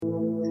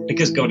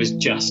because God is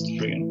just,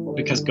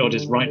 because God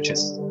is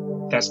righteous.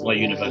 That's why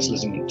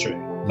universalism isn't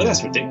true. But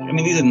that's ridiculous. I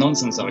mean, these are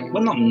nonsense arguments.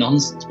 Well, not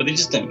nonsense, but they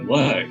just don't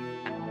work.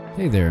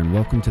 Hey there, and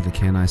welcome to the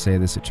Can I Say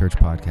This at Church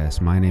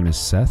podcast. My name is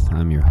Seth.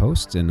 I'm your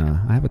host, and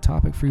I have a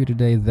topic for you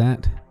today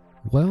that,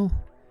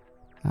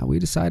 we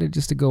decided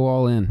just to go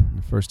all in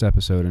the first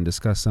episode and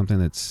discuss something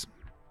that's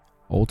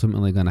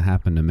ultimately going to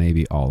happen to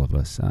maybe all of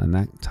us. And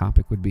that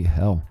topic would be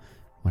hell.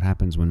 What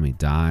happens when we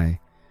die?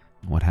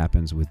 What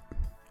happens with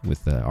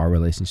our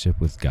relationship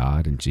with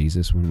God and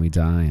Jesus when we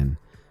die?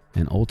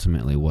 And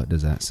ultimately, what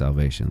does that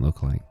salvation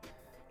look like?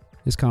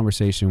 This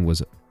conversation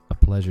was a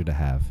pleasure to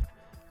have.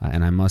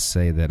 And I must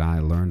say that I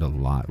learned a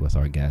lot with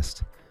our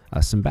guest.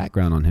 Some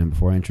background on him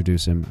before I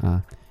introduce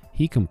him.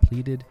 He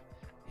completed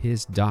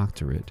his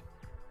doctorate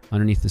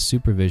underneath the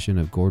supervision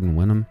of Gordon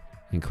Wenham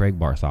and Craig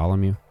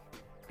Bartholomew.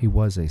 He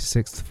was a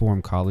sixth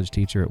form college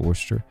teacher at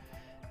Worcester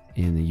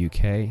in the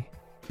UK.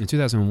 In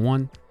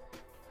 2001,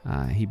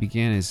 he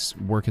began his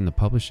work in the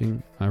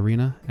publishing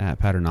arena at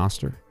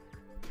Paternoster.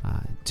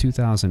 In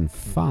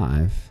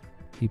 2005,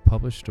 he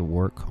published a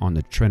work on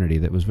the Trinity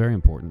that was very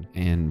important,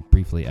 and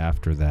briefly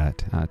after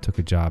that, took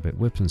a job at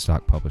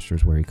Whipsonstock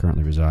Publishers, where he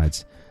currently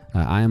resides.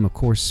 I am, of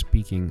course,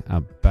 speaking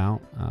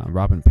about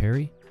Robin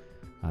Parry,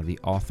 the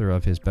author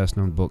of his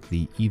best-known book,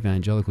 The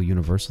Evangelical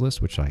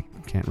Universalist, which I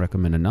can't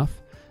recommend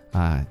enough.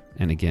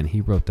 And again,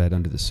 he wrote that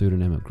under the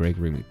pseudonym of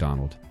Gregory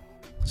MacDonald.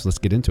 So let's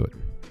get into it.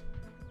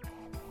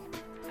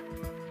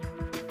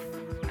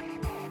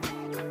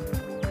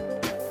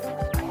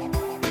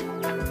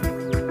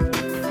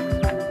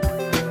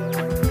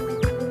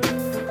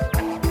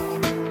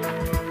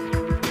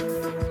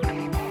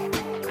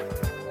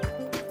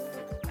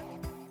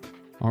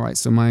 All right,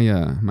 so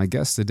my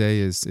guest today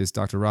is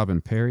Dr.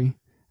 Robin Parry.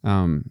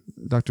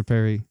 Dr.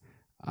 Parry,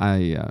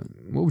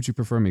 what would you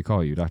prefer me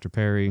call you? Dr.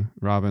 Parry,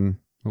 Robin?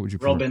 What would you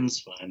prefer? Robin's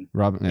fine.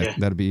 Robin, yeah.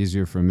 That'd be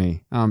easier for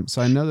me.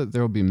 So I know that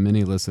there will be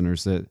many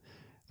listeners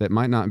that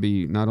might not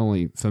be not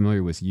only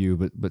familiar with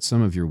you, but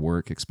some of your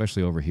work,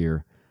 especially over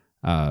here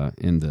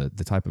in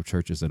the type of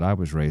churches that I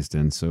was raised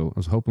in. So I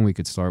was hoping we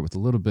could start with a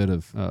little bit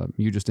of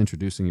you just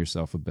introducing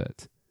yourself a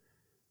bit.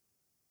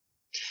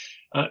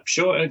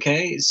 Sure,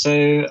 okay.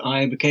 So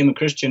I became a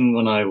Christian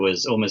when I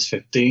was almost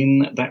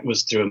 15. That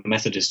was through a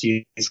Methodist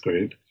youth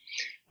group.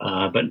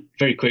 But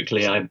very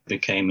quickly I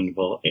became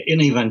involved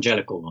in an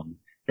evangelical one.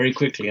 Very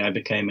quickly I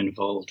became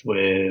involved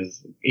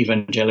with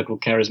evangelical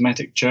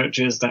charismatic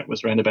churches. That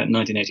was around about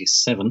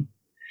 1987.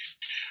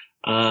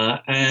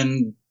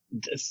 And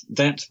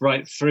that's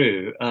right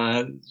through,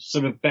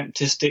 sort of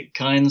Baptistic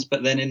kinds.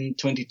 But then in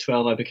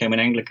 2012, I became an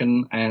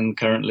Anglican, and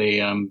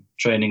currently I'm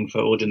training for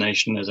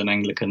ordination as an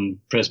Anglican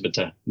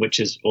presbyter,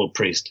 or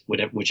priest,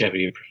 whichever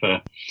you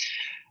prefer.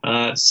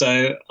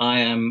 So I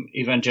am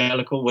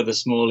evangelical with a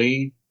small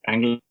e,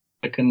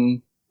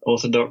 Anglican,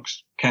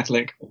 Orthodox,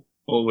 Catholic,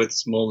 all with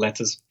small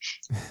letters.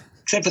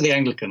 Except for the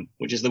Anglican,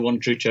 which is the one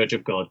true church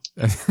of God.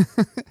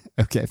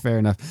 Okay, fair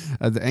enough.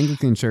 The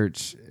Anglican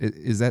Church,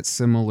 is that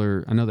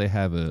similar? I know they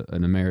have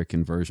an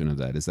American version of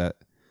that. Is that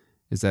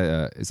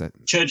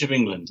Church of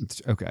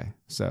England? Okay,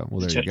 so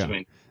there Church you go. Of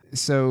England.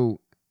 So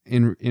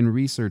in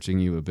researching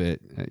you a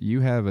bit,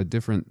 you have a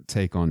different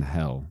take on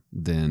hell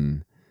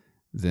than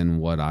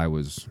what I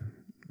was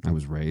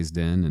raised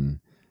in,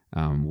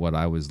 and what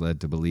I was led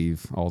to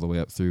believe all the way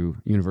up through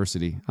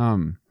university.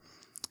 And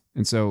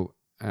so.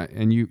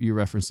 And you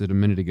referenced it a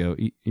minute ago.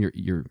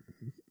 You're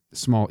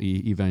small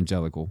e,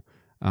 evangelical,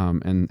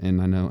 and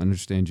I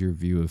understand your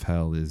view of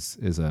hell is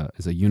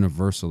a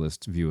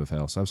universalist view of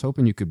hell. So I was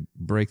hoping you could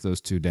break those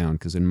two down,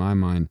 because in my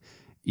mind,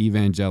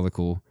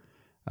 evangelical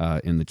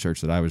in the church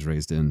that I was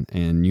raised in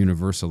and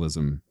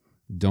universalism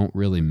don't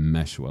really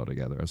mesh well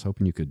together. I was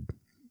hoping you could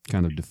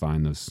kind of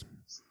define those.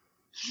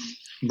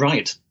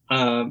 Right.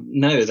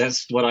 No,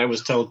 that's what I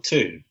was told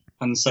too.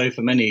 And so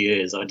for many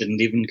years, I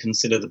didn't even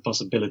consider the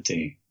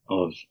possibility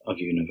of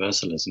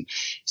universalism.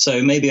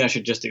 So maybe I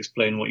should just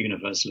explain what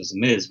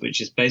universalism is, which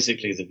is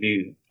basically the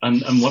view,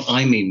 and what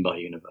I mean by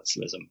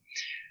universalism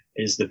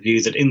is the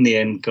view that in the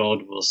end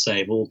God will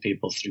save all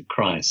people through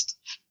Christ.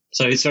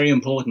 So it's very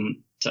important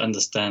to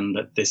understand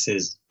that this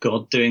is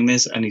God doing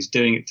this, and he's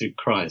doing it through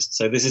Christ.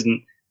 So this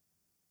isn't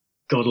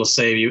God will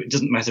save you. It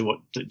doesn't matter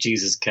that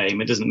Jesus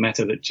came. It doesn't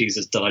matter that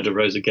Jesus died or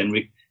rose again.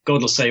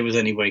 God will save us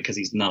anyway because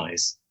he's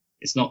nice.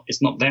 It's not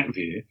that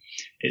view.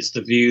 It's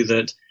the view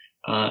that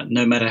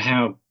no matter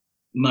how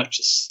much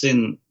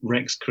sin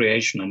wrecks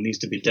creation and needs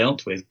to be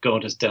dealt with,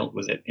 God has dealt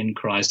with it in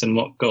Christ. And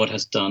what God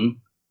has done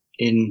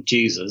in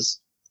Jesus,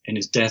 in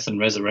his death and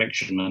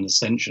resurrection and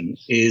ascension,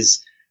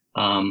 is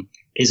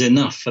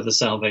enough for the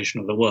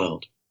salvation of the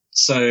world.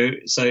 So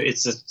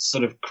it's a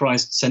sort of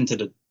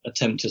Christ-centered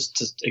attempt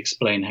to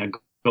explain how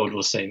God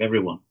will save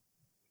everyone.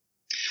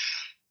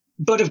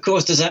 But of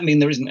course, does that mean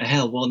there isn't a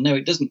hell? Well, no,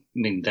 it doesn't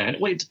mean that.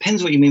 Well, it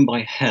depends what you mean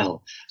by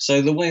hell.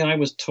 So the way I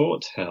was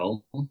taught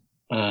hell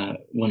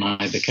when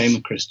I became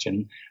a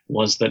Christian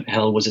was that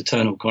hell was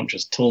eternal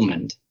conscious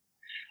torment.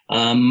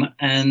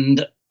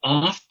 And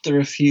after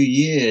a few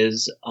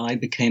years, I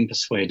became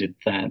persuaded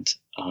that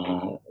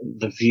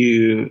the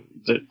view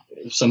that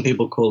some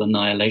people call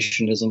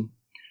annihilationism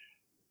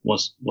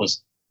was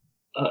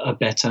a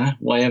better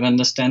way of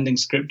understanding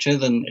Scripture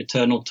than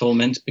eternal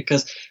torment,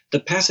 because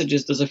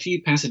there's a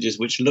few passages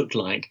which look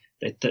like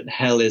that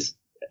hell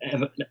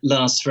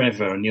lasts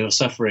forever and you're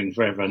suffering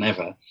forever and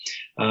ever.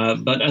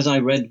 But as I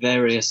read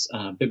various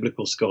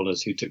biblical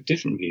scholars who took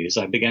different views,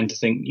 I began to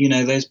think,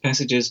 those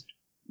passages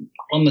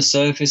on the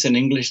surface in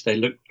English, they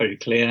look very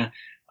clear.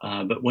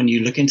 But when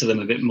you look into them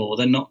a bit more,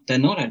 they're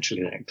not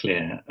actually that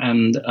clear.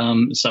 And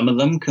some of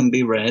them can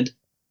be read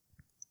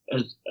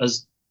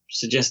as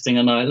suggesting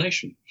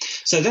annihilation.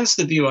 So that's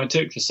the view I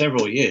took for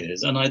several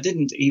years. And I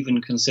didn't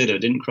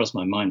cross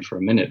my mind for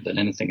a minute that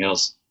anything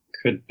else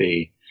could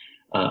be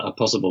a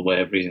possible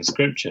way of reading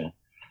Scripture.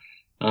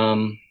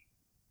 But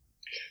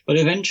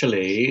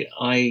eventually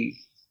I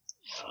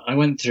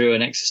went through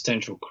an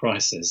existential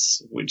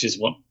crisis, which is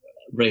what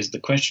raised the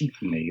question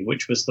for me,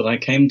 which was that I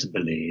came to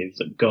believe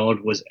that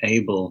God was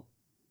able,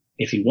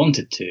 if he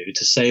wanted to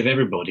save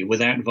everybody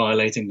without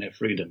violating their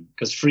freedom.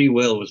 Because free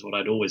will was what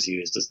I'd always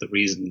used as the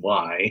reason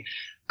why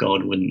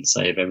God wouldn't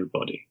save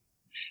everybody.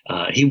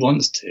 He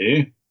wants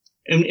to.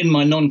 In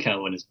my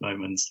non-Calvinist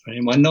moments,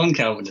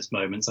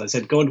 I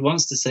said God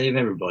wants to save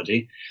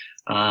everybody,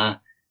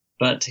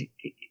 but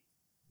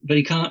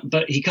he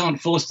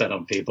can't force that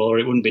on people, or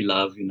it wouldn't be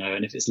love,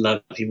 And if it's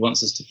love, he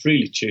wants us to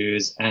freely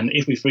choose, and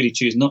if we freely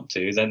choose not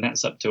to, then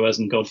that's up to us,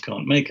 and God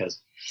can't make us.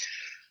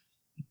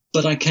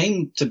 But I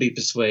came to be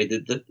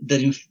persuaded that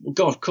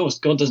God, of course,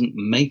 God doesn't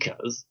make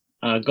us.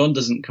 God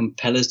doesn't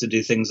compel us to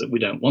do things that we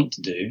don't want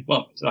to do.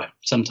 Well,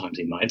 sometimes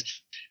he might,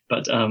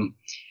 but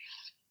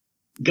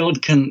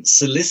God can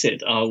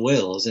solicit our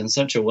wills in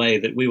such a way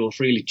that we will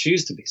freely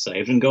choose to be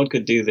saved. And God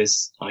could do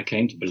this, I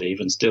came to believe,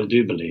 and still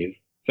do believe,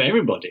 for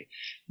everybody.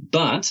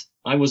 But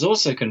I was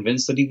also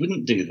convinced that he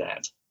wouldn't do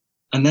that.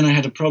 And then I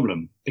had a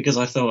problem, because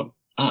I thought,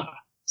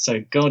 so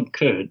God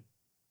could,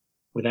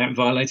 without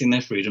violating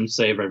their freedom,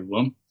 save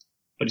everyone.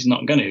 But he's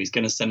not going to. He's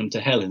going to send them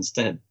to hell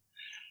instead.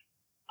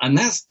 And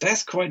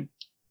that's quite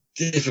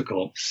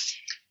difficult.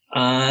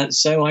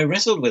 So I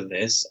wrestled with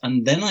this,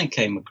 and then I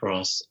came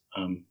across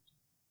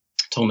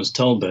Thomas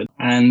Talbott,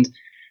 and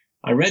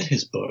I read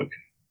his book.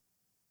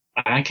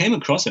 I came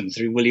across him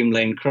through William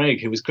Lane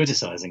Craig, who was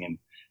criticizing him.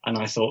 And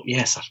I thought,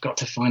 yes, I've got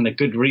to find a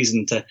good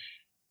reason to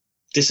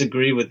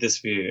disagree with this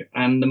view.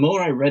 And the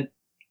more I read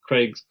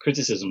Craig's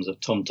criticisms of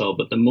Tom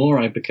Talbott, the more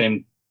I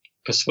became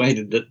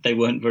persuaded that they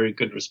weren't very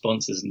good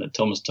responses and that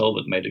Thomas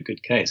Talbott made a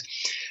good case.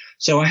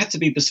 So I had to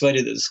be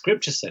persuaded that the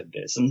Scripture said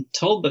this. And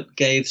Talbott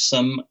gave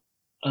some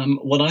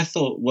what I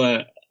thought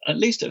were, at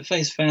least at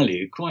face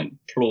value, quite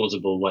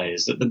plausible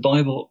ways that the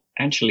Bible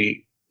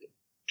actually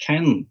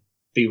can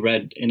be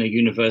read in a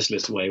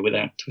universalist way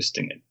without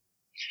twisting it.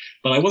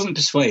 But I wasn't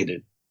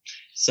persuaded.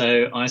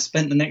 So I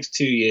spent the next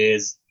 2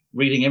 years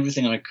reading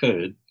everything I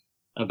could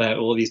about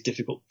all these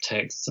difficult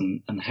texts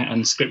and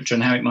Scripture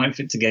and how it might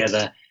fit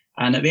together.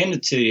 And at the end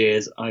of 2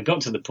 years, I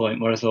got to the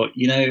point where I thought,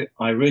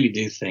 I really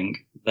do think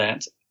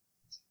that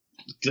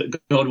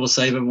God will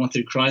save everyone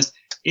through Christ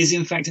is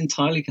in fact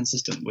entirely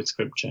consistent with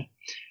Scripture.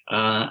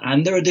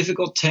 And there are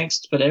difficult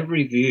texts, but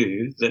every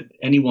view that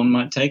anyone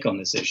might take on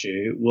this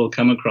issue will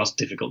come across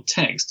difficult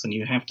texts, and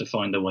you have to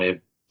find a way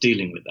of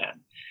dealing with that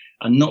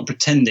and not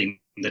pretending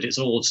that it's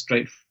all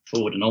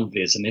straightforward and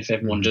obvious. And if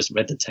everyone just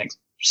read the text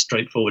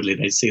straightforwardly,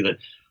 they see that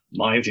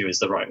my view is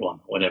the right one,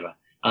 or whatever.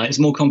 It's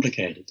more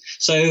complicated.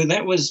 So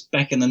that was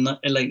back in the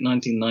late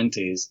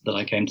 1990s that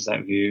I came to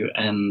that view,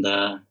 and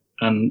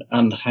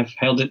have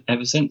held it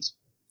ever since.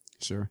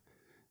 Sure.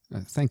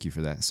 Thank you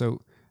for that.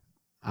 So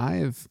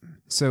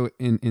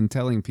in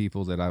telling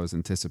people that I was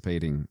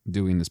anticipating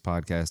doing this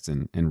podcast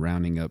and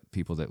rounding up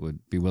people that would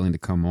be willing to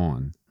come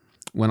on,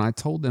 when I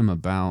told them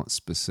about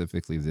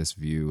specifically this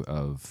view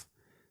of,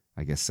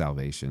 I guess,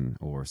 salvation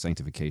or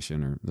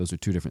sanctification, or those are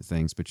two different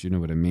things, but you know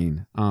what I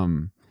mean.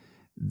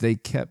 They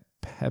kept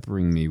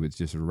peppering me with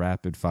just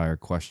rapid fire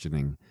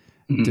questioning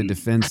to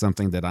defend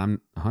something that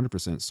I'm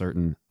 100%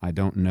 certain I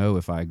don't know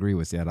if I agree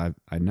with yet. I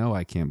know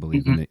I can't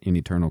believe in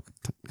eternal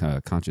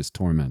conscious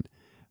torment,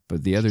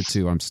 but the other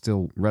two I'm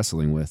still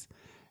wrestling with.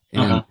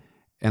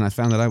 And I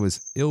found that I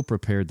was ill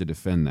prepared to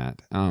defend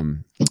that.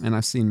 And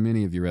I've seen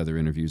many of your other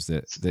interviews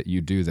that you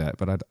do that,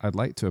 but I'd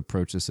like to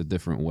approach this a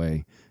different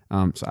way.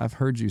 So I've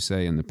heard you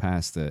say in the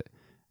past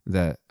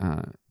that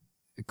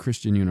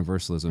Christian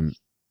universalism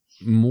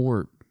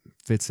more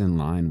fits in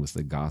line with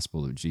the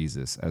gospel of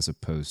Jesus as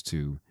opposed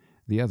to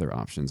the other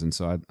options. And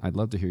so I'd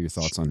love to hear your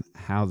thoughts on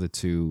how the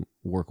two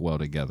work well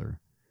together.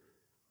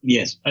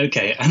 Yes.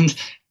 Okay. And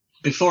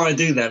before I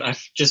do that,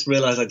 I've just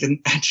realized I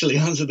didn't actually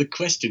answer the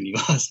question you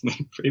asked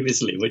me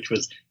previously, which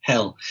was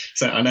hell.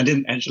 And I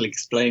didn't actually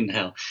explain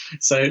hell.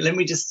 So let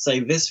me just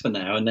say this for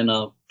now, and then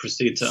I'll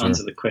proceed to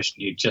answer the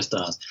question you just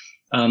asked.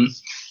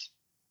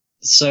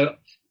 So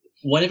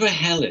whatever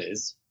hell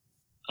is,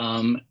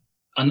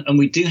 and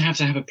we do have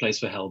to have a place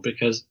for hell,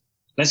 because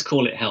let's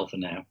call it hell for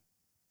now.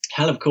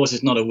 hell, of course,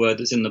 is not a word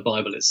that's in the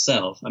Bible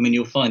itself. I mean,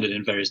 you'll find it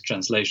in various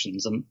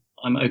translations, and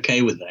I'm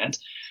okay with that,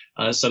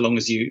 so long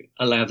as you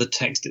allow the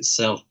text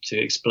itself to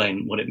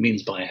explain what it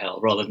means by hell,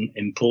 rather than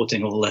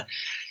importing all the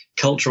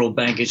cultural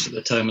baggage that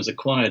the term has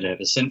acquired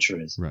over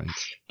centuries. Right.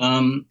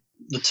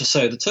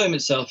 So the term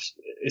itself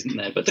isn't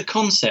there, but the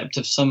concept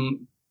of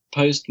some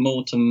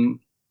post-mortem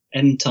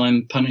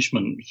end-time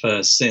punishment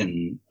for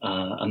sin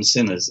and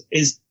sinners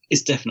is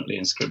definitely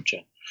in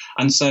Scripture.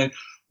 And so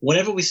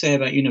whatever we say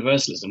about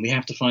universalism, we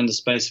have to find a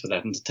space for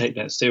that and to take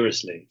that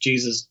seriously.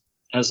 Jesus,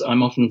 as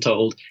I'm often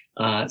told,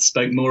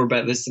 spoke more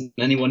about this than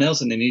anyone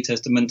else in the New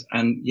Testament.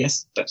 And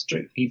yes, that's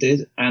true. He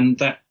did. And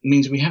that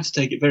means we have to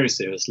take it very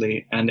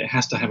seriously, and it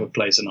has to have a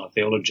place in our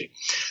theology.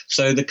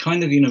 So the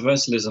kind of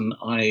universalism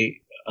I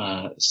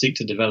seek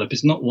to develop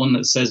is not one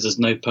that says there's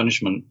no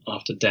punishment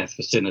after death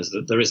for sinners,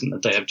 that there isn't a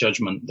day of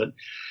judgment,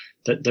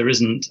 that there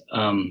isn't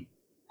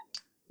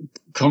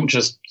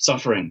conscious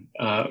suffering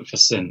for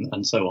sin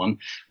and so on.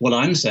 What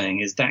I'm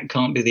saying is that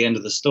can't be the end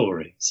of the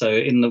story. So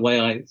in the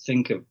way I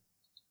think of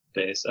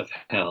this, of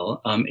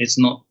hell, it's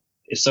not,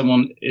 if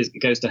someone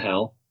goes to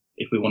hell,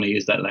 if we want to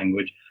use that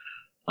language,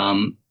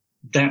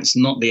 that's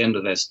not the end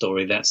of their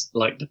story. That's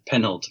like the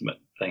penultimate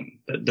thing,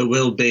 that there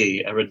will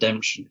be a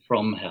redemption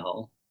from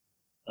hell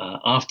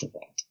after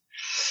that.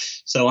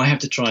 So I have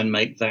to try and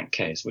make that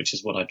case, which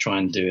is what I try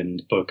and do in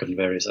the book and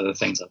various other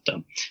things I've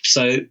done.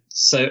 So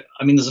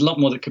I mean, there's a lot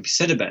more that could be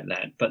said about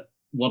that, but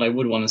what I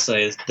would want to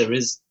say is there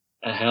is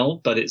a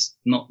hell, but it's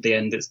not the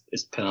end,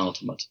 it's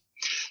penultimate.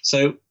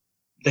 So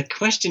the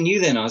question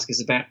you then ask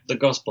is about the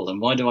gospel,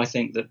 and why do I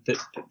think that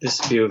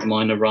this view of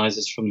mine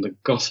arises from the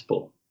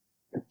gospel?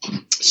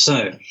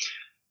 So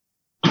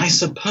I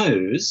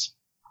suppose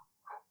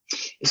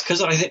it's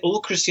because I think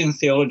all Christian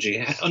theology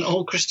and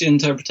all Christian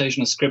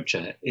interpretation of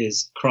Scripture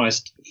is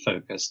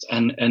Christ-focused,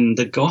 and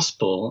the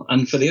gospel,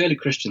 and for the early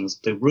Christians,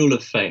 the rule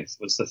of faith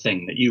was the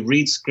thing, that you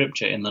read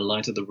Scripture in the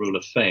light of the rule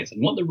of faith.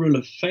 And what the rule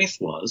of faith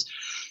was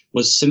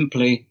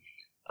simply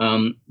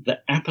the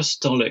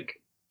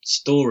apostolic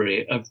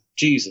story of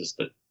Jesus,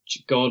 that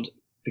God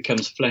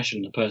becomes flesh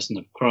in the person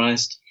of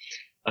Christ,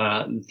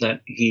 that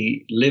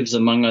he lives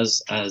among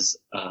us as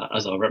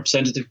our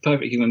representative,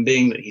 perfect human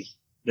being,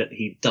 that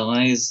he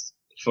dies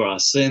for our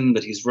sin,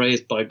 that he's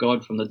raised by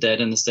God from the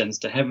dead and ascends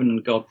to heaven,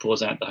 and God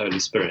pours out the Holy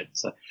Spirit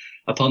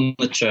upon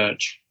the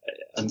church,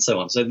 and so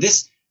on. So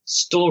this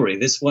story,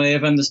 this way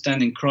of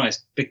understanding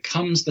Christ,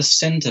 becomes the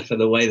center for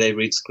the way they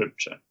read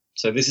Scripture.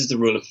 So this is the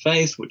rule of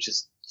faith, which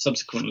is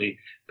subsequently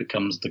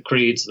becomes the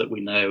creed, so that we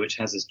know, which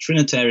has this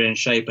Trinitarian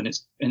shape, and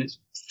it's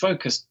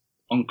focused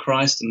on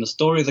Christ and the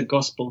story of the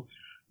gospel,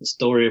 the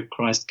story of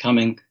Christ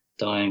coming,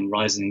 dying,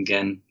 rising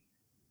again,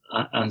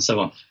 and so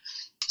on.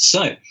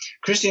 So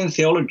Christian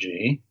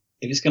theology,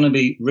 if it's going to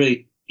be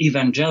really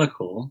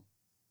evangelical,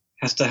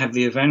 has to have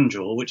the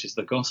evangel, which is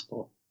the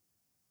gospel,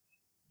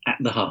 at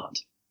the heart.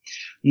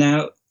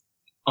 Now,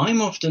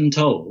 I'm often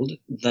told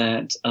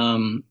that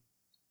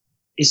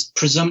it's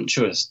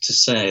presumptuous to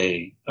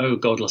say, oh,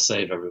 God will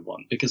save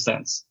everyone, because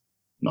that's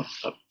not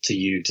up to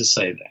you to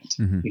say that.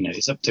 Mm-hmm. You know,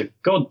 it's up to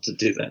God to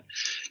do that.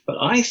 But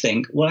I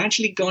think, well,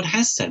 actually, God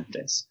has said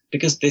this,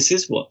 because this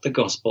is what the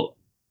gospel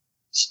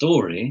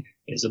story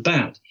is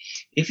about.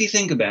 If you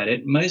think about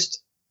it,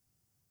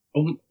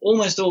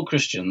 almost all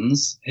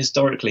Christians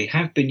historically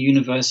have been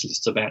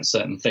universalists about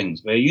certain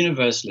things. We're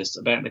universalists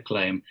about the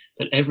claim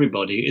that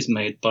everybody is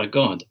made by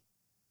God.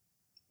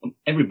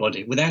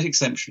 Everybody, without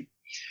exception.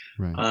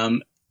 Right.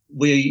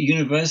 We're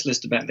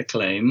universalist about the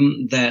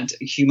claim that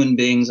human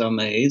beings are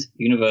made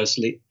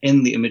universally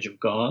in the image of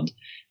God,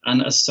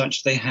 and as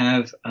such they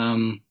have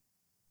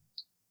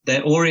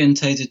they're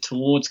orientated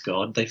towards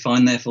God. They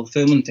find their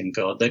fulfillment in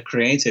God. They're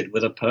created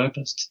with a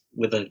purpose,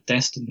 with a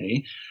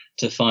destiny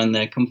to find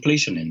their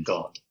completion in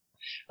God.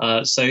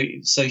 So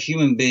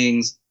human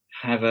beings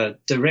have a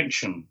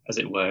direction, as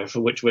it were, for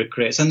which we're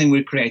created, something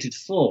we're created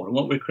for. And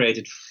what we're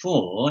created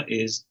for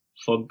is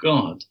for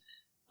God.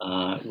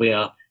 We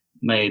are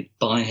made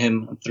by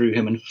him and through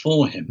him and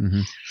for him.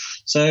 Mm-hmm.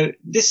 So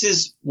this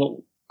is what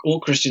all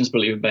Christians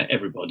believe about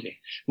everybody.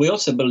 We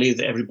also believe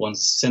that everyone's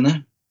a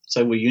sinner.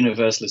 So we're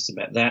universalists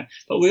about that.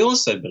 But we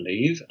also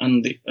believe,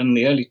 and the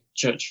early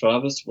church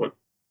fathers were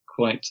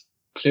quite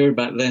clear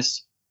about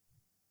this,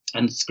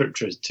 and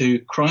scriptures too,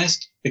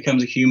 Christ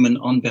becomes a human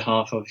on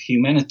behalf of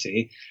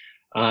humanity.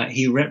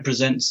 He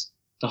represents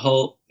the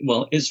whole,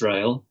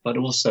 Israel, but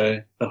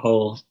also the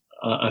whole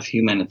of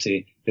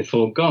humanity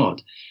before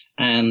God.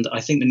 And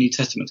I think the New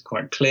Testament's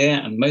quite clear,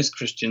 and most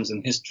Christians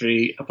in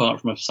history,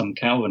 apart from some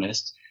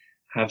Calvinists,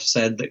 have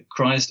said that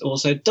Christ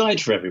also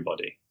died for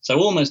everybody. So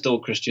almost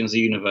all Christians are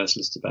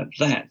universalists about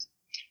that.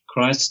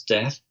 Christ's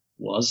death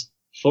was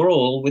for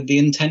all, with the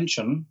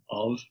intention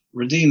of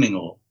redeeming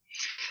all.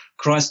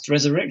 Christ's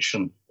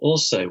resurrection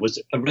also was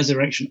a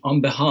resurrection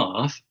on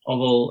behalf of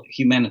all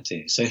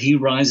humanity. So he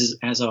rises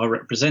as our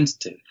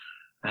representative.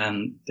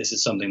 And this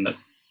is something that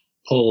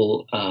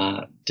Paul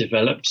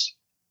developed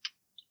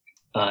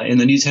in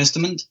the New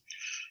Testament.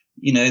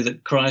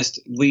 that Christ,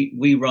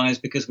 we rise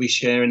because we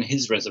share in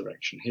his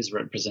resurrection. His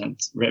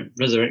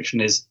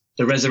resurrection is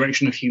the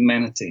resurrection of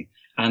humanity.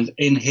 And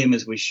in him,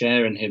 as we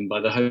share in him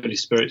by the Holy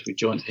Spirit, we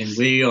join him,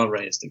 we are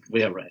raised.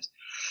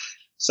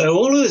 So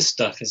all of this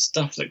stuff is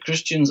stuff that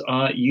Christians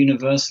are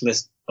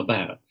universalist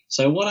about.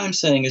 So what I'm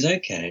saying is,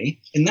 okay,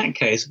 in that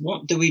case,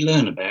 what do we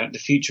learn about the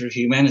future of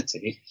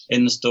humanity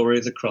in the story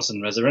of the cross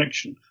and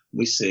resurrection?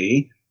 We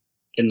see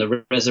in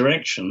the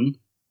resurrection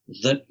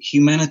that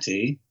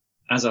humanity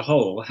as a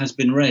whole has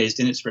been raised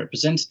in its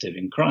representative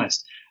in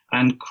Christ.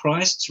 And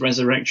Christ's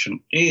resurrection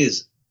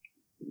is,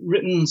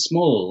 written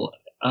small,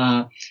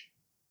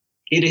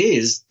 it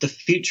is the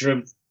future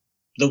of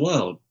the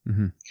world.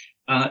 Mm-hmm.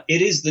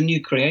 It is the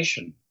new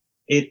creation.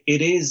 It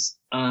is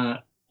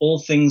all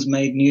things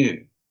made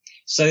new.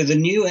 So the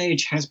new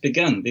age has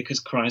begun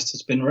because Christ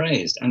has been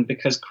raised. And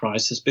because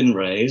Christ has been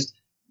raised,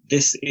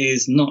 this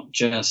is not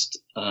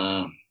just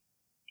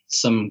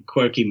some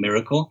quirky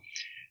miracle.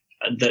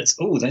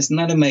 Isn't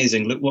that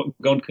amazing? Look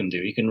what God can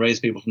do. He can raise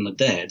people from the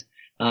dead.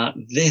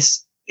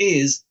 This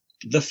is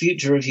the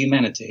future of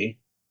humanity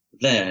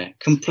there,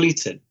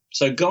 completed.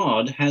 So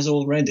God has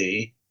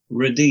already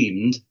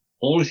redeemed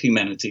all of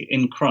humanity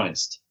in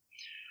Christ,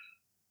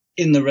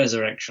 in the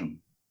resurrection.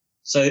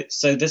 So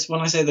this,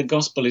 when I say the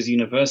gospel is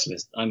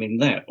universalist, I mean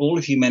that all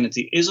of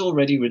humanity is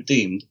already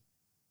redeemed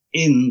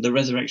in the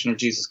resurrection of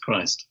Jesus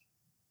Christ.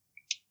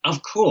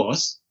 Of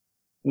course,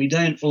 we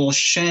don't all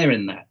share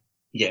in that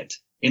yet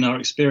in our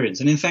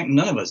experience. And in fact,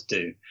 none of us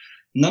do.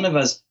 None of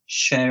us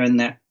share in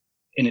that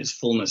in its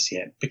fullness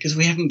yet because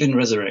we haven't been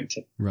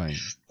resurrected. Right.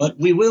 But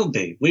we will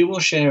be. We will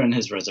share in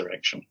his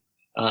resurrection.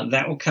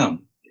 That will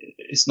come.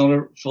 It's not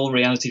a full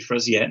reality for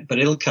us yet, but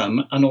it'll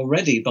come. And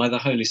already by the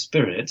Holy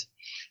Spirit,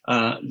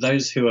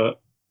 those who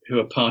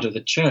are part of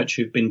the church,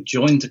 who've been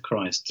joined to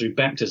Christ through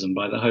baptism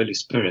by the Holy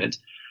Spirit,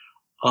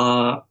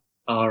 are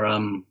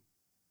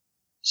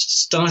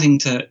starting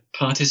to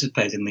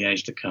participate in the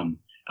age to come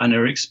and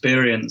are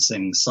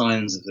experiencing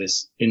signs of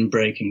this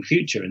inbreaking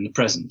future in the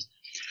present.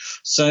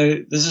 So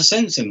there's a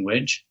sense in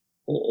which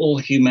all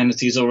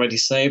humanity is already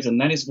saved,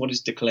 and that is what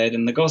is declared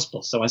in the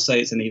gospel. So I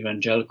say it's an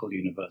evangelical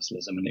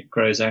universalism, and it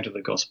grows out of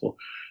the gospel.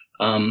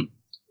 In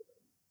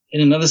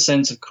another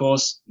sense, of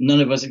course, none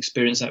of us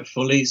experience that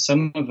fully.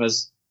 Some of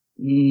us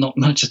not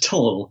much at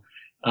all.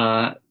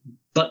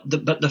 But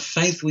the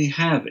faith we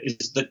have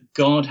is that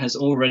God has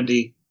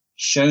already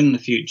shown the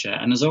future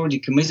and has already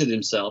committed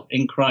himself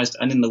in Christ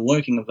and in the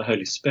working of the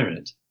Holy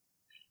Spirit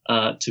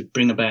to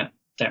bring about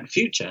that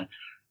future.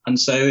 And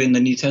so in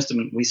the New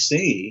Testament, we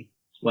see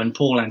when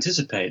Paul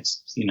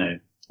anticipates,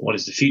 what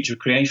is the future of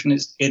creation?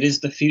 It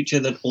is the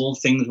future that all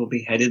things will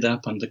be headed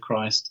up under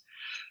Christ,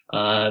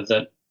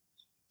 that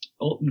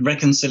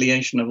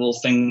reconciliation of all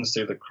things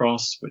through the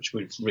cross, which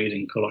we read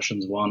in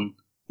Colossians 1,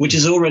 which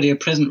is already a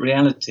present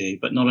reality,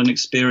 but not an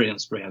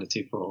experienced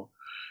reality for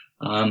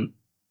all.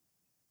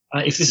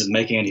 If this is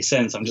making any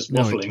sense, I'm just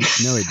waffling.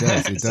 No, it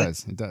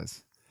does. It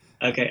does.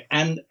 Okay.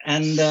 And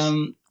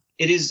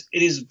it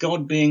is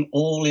God being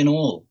all in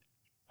all,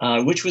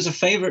 which was a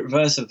favorite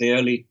verse of the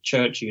early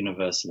church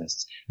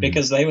universalists,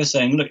 because they were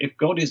saying, look, if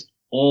God is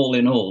all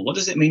in all, what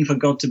does it mean for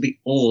God to be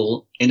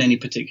all in any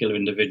particular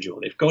individual?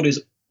 If God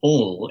is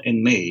all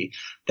in me,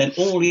 then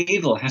all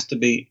evil has to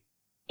be,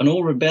 and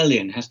all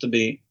rebellion has to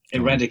be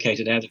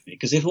eradicated out of me.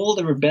 Because if all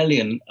the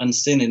rebellion and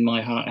sin in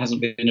my heart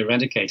hasn't been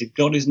eradicated,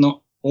 God is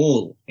not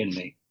all in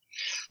me.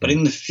 But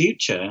in the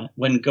future,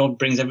 when God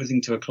brings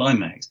everything to a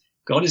climax,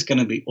 God is going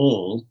to be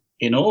all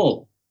in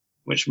all,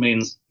 which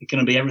means it's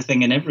going to be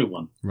everything in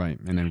everyone. Right,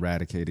 and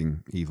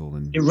eradicating evil.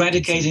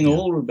 Eradicating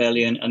all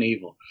rebellion and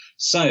evil.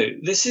 So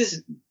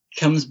this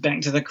comes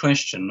back to the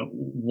question,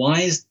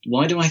 why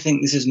do I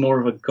think this is more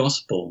of a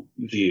gospel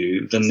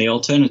view than the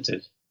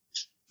alternative?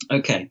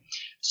 Okay,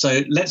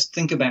 so let's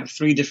think about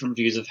three different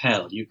views of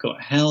hell. You've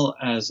got hell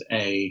as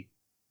a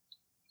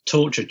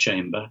torture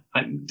chamber.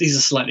 These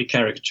are slightly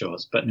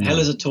caricatures, but hell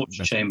as a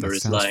torture chamber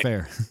is like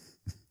fair.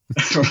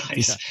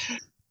 Right. Yeah.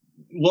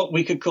 What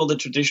we could call the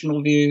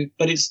traditional view,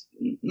 but it's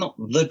not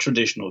the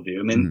traditional view.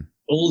 I mean,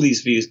 all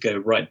these views go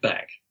right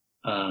back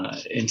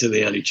into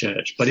the early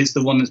church, but it's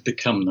the one that's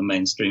become the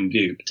mainstream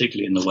view,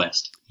 particularly in the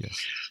West. Yes.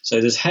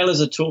 So there's hell as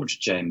a torture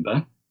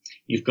chamber.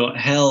 You've got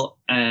hell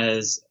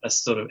as a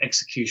sort of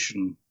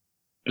execution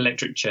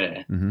electric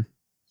chair,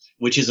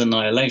 which is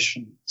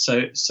annihilation.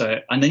 So,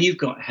 and then you've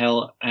got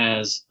hell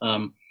as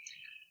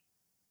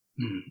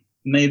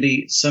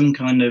maybe some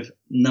kind of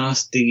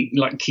nasty,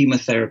 like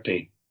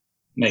chemotherapy,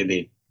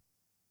 maybe,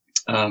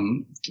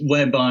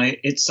 whereby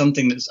it's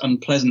something that's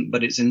unpleasant,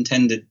 but it's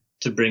intended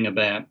to bring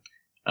about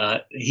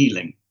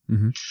healing.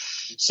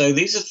 So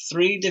these are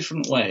three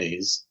different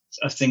ways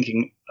of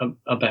thinking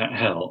about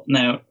hell.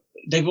 Now,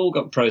 they've all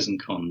got pros and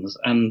cons,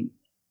 and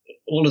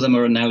all of them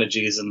are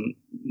analogies and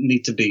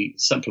need to be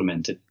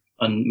supplemented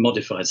and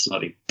modified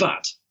slightly.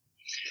 But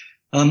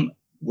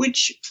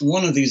which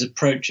one of these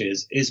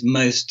approaches is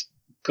most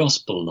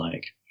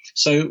gospel-like?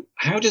 So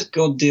how does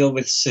God deal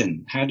with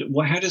sin? How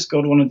does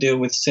God want to deal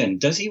with sin?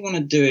 Does he want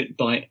to do it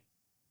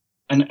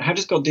and how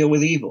does God deal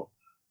with evil?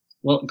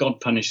 Well, God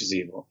punishes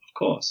evil, of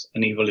course,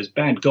 and evil is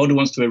bad. God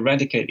wants to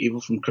eradicate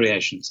evil from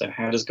creation. So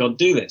how does God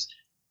do this?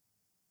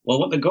 Well,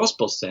 what the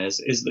gospel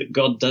says is that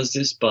God does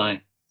this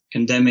by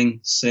condemning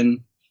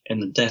sin in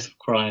the death of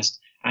Christ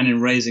and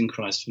in raising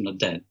Christ from the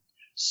dead.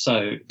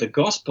 So the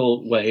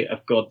gospel way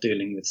of God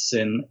dealing with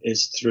sin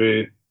is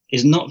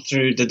not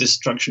through the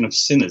destruction of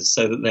sinners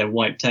so that they're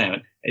wiped out.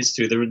 It's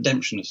through the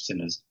redemption of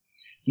sinners.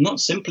 Not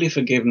simply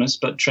forgiveness,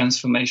 but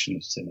transformation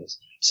of sinners,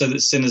 so that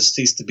sinners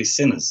cease to be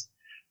sinners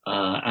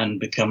and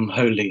become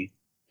holy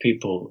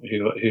people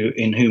who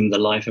in whom the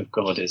life of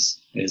God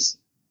is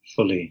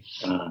fully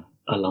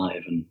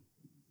alive and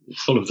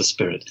full of the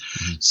Spirit.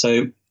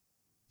 Mm-hmm.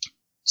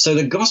 So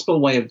the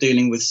gospel way of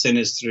dealing with sin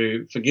is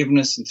through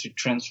forgiveness and through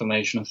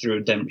transformation and through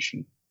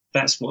redemption.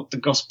 That's what the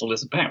gospel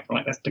is about,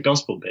 right? That's the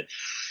gospel bit.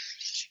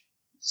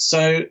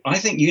 So I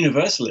think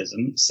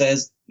universalism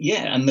says,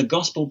 yeah, and the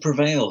gospel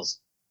prevails.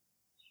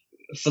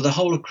 For the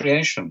whole of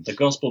creation, the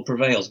gospel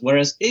prevails.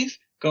 Whereas if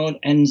God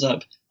ends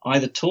up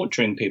either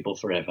torturing people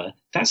forever,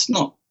 that's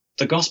not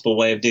the gospel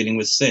way of dealing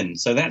with sin.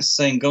 So that's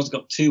saying God's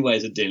got two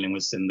ways of dealing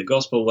with sin, the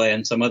gospel way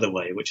and some other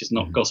way, which is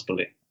not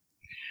gospel-y.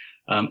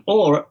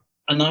 Or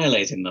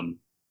annihilating them,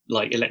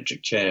 like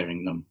electric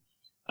chairing them.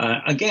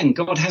 Again,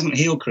 God hasn't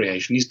healed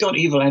creation. He's got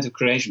evil out of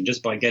creation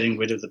just by getting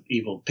rid of the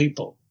evil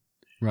people.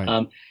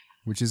 Right,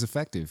 which is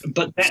effective.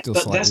 But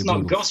that's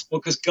not gospel,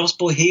 because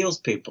gospel heals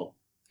people.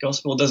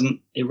 Gospel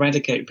doesn't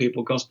eradicate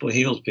people. Gospel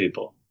heals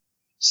people.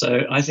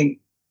 So I think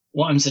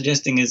what I'm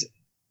suggesting is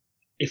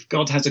if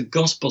God has a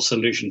gospel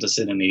solution to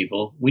sin and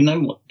evil, we know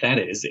what that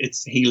is.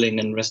 It's healing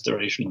and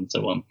restoration and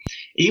so on.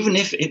 Even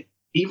if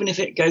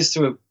it goes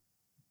through a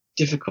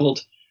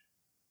difficult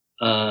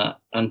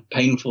and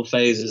painful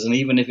phases, and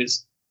even if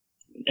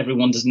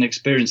everyone doesn't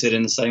experience it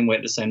in the same way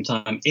at the same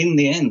time, in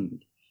the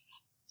end.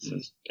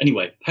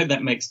 Anyway, hope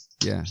that makes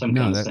some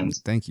kind of sense.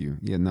 Thank you.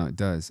 Yeah, no, it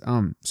does.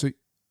 So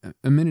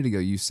a minute ago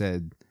you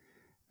said,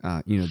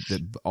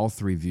 that all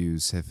three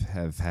views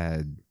have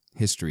had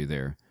history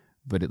there,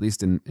 but at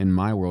least in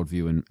my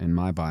worldview and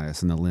my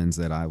bias and the lens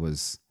that I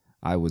was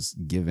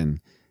given,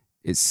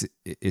 it's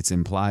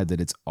implied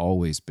that it's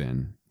always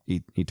been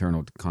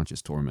eternal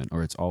conscious torment,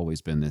 or it's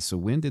always been this. So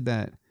when did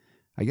that?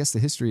 I guess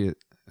the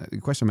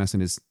question I'm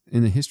asking is,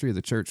 in the history of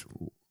the church,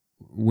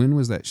 when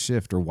was that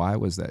shift, or why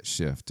was that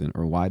shift,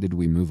 or why did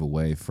we move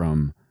away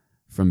from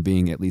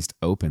being at least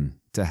open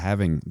to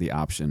having the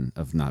option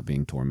of not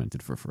being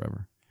tormented for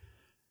forever?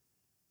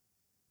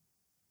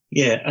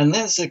 Yeah, and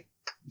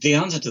the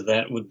answer to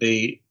that wouldn't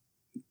be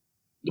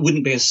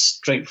a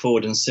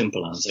straightforward and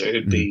simple answer. It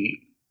would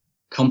be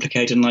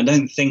complicated, and I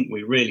don't think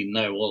we really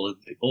know all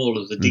of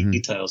the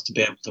details to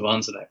be able to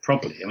answer that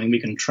properly. I mean,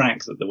 we can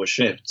track that there were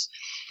shifts,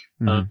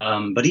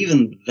 but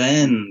even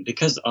then,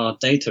 because our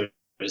data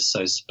is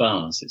so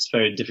sparse, it's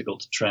very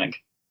difficult to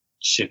track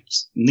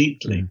shifts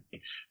neatly.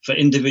 For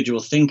individual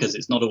thinkers,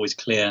 it's not always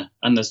clear,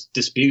 and there's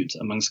dispute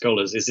among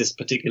scholars. Is this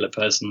particular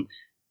person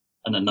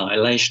an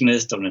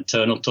annihilationist or an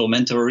eternal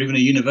tormentor or even a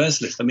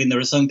universalist? I mean, there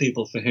are some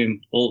people for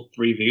whom all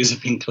three views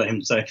have been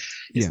claimed, so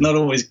it's not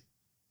always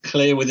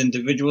clear with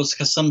individuals,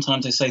 because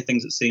sometimes they say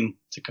things that seem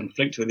to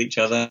conflict with each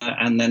other,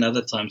 and then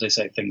other times they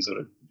say things that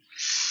are...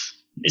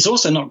 It's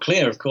also not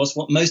clear, of course,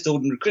 what most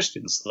ordinary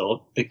Christians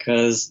thought,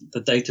 because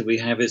the data we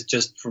have is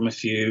just from a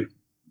few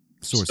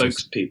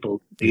sources, spokespeople,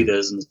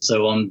 leaders, and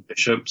so on,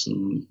 bishops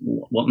and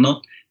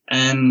whatnot.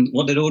 And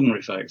what did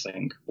ordinary folk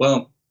think?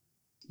 Well,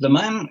 the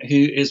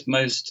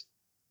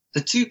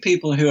two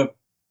people who are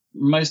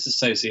most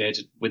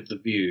associated with the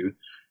view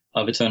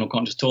of eternal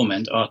conscious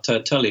torment are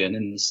Tertullian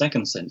in the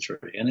 2nd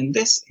century, and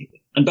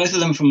both of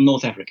them from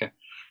North Africa.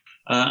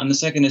 And the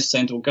second is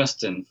St.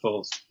 Augustine,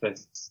 4th,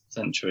 5th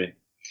century.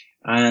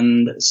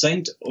 And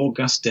St.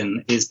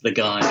 Augustine is the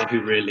guy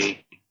who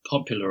really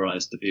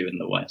popularized the view in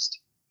the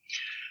West.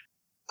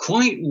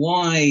 Quite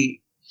why,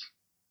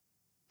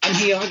 and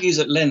he argues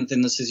at length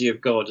in the City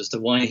of God as to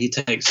why he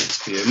takes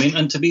this view. I mean,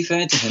 and to be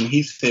fair to him,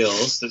 he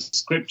feels that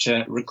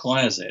Scripture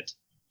requires it,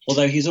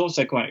 although he's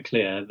also quite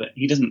clear that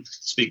he doesn't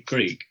speak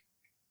Greek.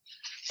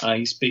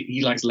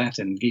 He likes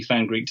Latin. He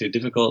found Greek too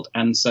difficult,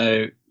 and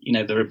so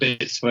there are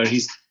bits where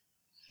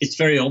it's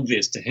very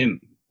obvious to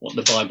him what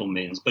the Bible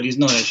means, but he's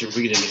not actually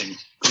reading it in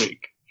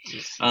Greek.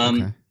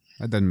 Okay.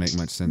 That doesn't make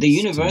much sense. The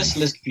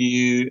universalist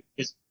view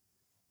is,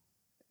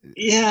 but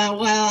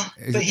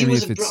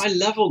I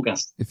love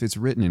Augustine. If it's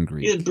written in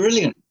Greek. He's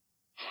brilliant.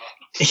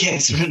 Yeah,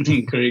 it's written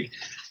in Greek.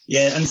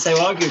 Yeah, and so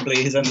arguably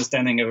his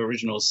understanding of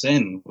original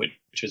sin, which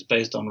was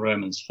based on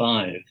Romans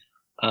 5,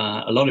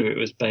 a lot of it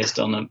was based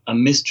on a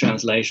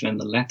mistranslation in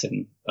the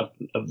Latin of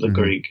the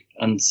Greek.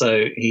 And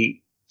so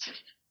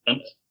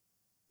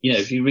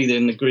if you read it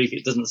in the Greek,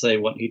 it doesn't say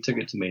what he took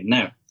it to mean.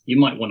 Now, you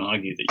might want to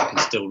argue that you can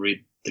still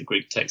read the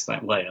Greek text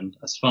that way, and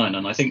that's fine.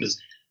 And I think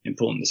there's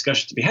important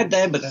discussion to be had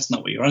there, but that's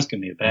not what you're asking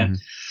me about.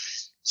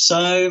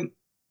 So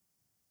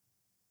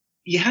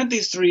you had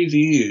these three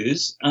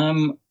views.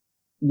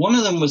 One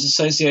of them was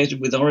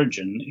associated with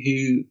Origen,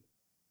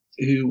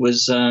 who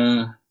was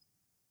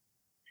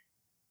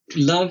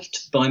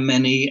loved by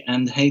many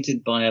and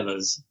hated by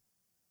others.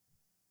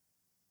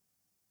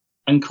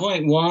 And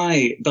quite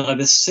why, by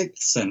the 6th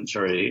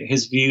century,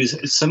 his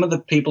views, some of the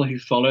people who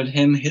followed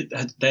him,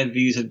 their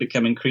views had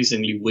become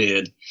increasingly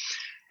weird.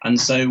 And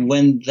so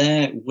when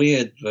their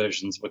weird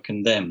versions were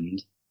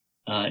condemned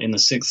in the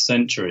 6th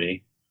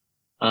century,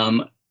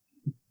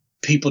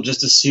 people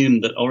just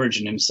assumed that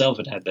Origen himself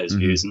had those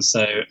views. And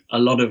so a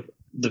lot of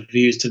the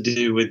views to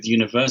do with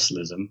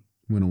universalism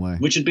went away,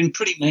 which had been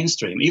pretty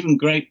mainstream. Even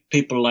great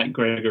people like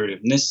Gregory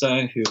of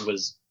Nyssa, who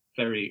was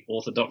very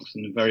orthodox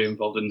and very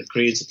involved in the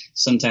creeds,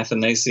 St.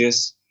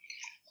 Athanasius,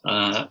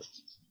 the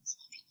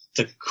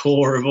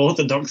core of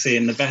orthodoxy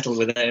in the battle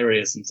with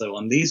Arius and so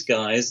on. These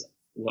guys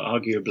were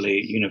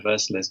arguably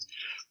universalists.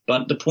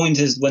 But the point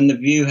is, when the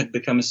view had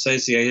become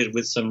associated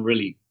with some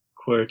really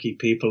quirky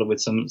people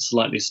with some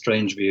slightly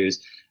strange views,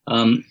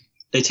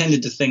 they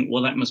tended to think,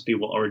 well, that must be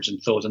what Origen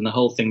thought, and the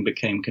whole thing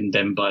became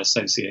condemned by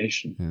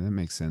association. Yeah, that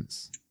makes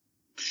sense.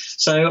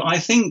 So I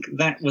think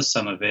that was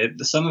some of it.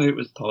 Some of it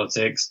was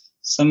politics.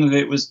 Some of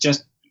it was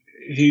just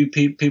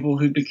people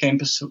who became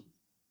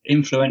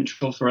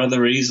influential for other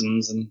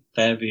reasons, and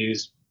their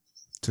views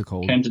took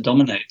hold, came to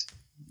dominate.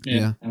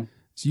 Yeah.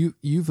 So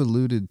you've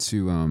alluded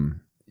to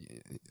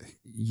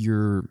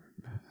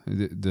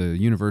the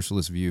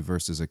universalist view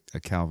versus a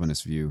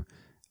Calvinist view,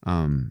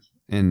 and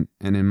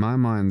in my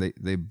mind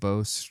they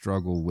both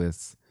struggle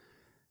with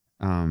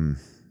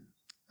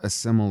a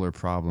similar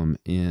problem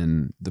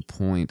in the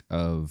point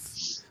of,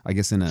 I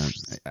guess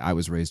I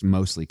was raised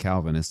mostly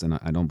Calvinist, and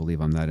I don't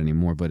believe I'm that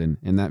anymore, but in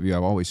that view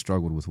I've always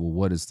struggled with, well,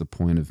 what is the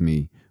point of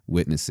me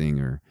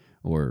witnessing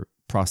or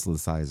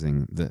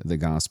proselytizing the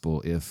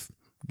gospel if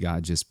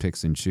God just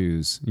picks and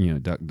choose,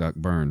 duck, duck,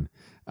 burn.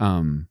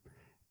 And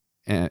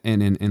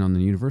on the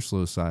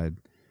universalist side,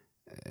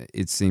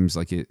 it seems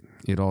like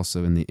it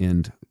also in the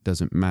end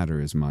doesn't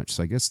matter as much.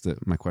 So I guess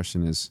my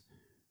question is,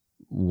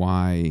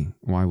 why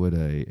would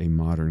a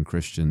modern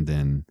Christian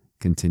then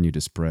continue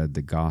to spread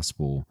the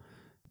gospel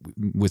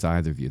with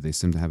either view? They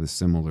seem to have a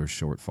similar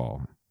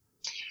shortfall.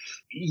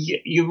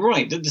 You're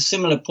right that the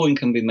similar point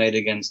can be made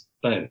against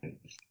both.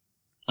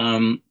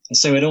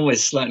 So it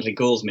always slightly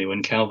galls me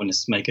when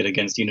Calvinists make it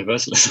against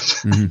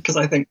universalism, because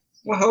I think,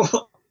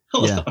 well,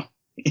 hold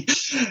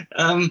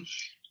on.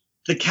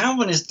 The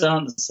Calvinist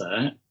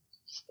answer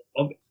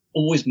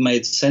always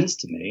made sense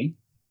to me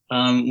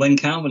when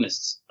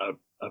Calvinists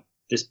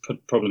this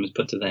problem is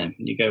put to them.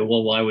 And you go,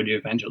 well, why would you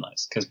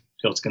evangelize? Because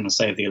God's going to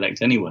save the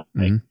elect anyway.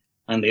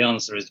 And the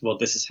answer is, well,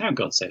 this is how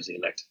God saves the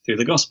elect, through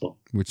the gospel.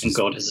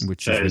 God has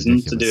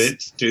chosen to do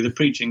it through the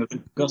preaching of the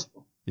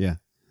gospel. Yeah.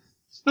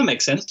 That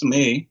makes sense to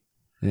me.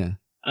 Yeah.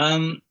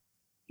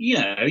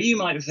 You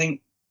might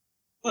think,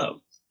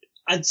 well,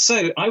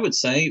 I would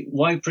say,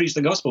 why preach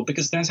the gospel?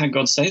 Because that's how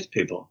God saves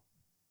people.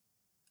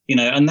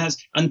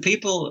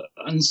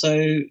 And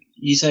so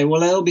you say, well,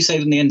 they'll be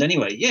saved in the end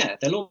anyway. Yeah,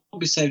 they'll all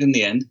be saved in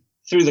the end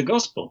through the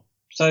gospel.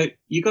 So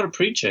you got to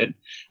preach it.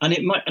 And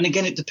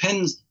again, it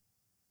depends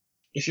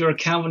if you're a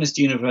Calvinist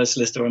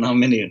universalist or an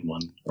Arminian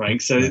one,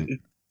 right? So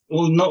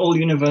not all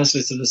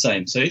universalists are the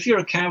same. So if you're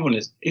a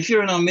Calvinist, if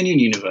you're an Arminian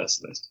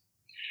universalist,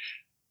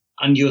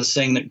 and you're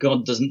saying that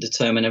God doesn't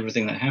determine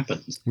everything that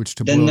happens, which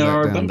to boil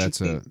that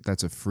down,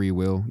 that's a free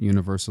will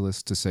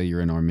universalist to say you're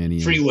an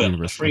Arminian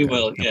universalist. Free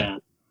will, yeah.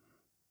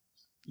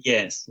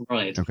 Yes,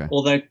 right. Okay.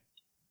 Although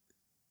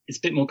it's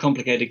a bit more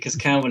complicated because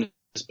Calvinists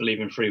believe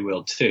in free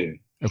will too.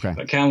 Okay.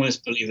 But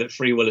Calvinists believe that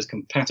free will is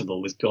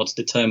compatible with God's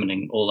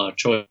determining all our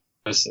choices.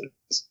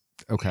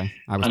 Okay.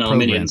 And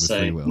Arminians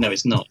say, no,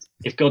 it's not.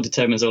 If God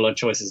determines all our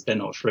choices, they're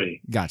not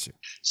free. Gotcha.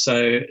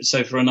 So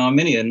for an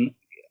Arminian,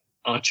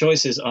 our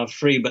choices are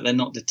free, but they're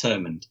not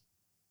determined.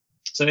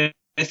 So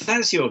if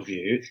that's your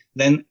view,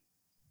 then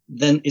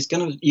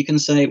you can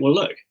say, well,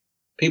 look,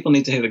 people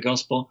need to hear the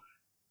gospel,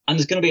 and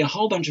there's going to be a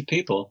whole bunch of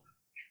people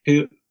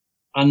who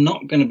are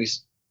not going to be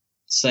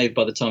saved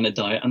by the time they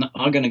die and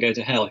are going to go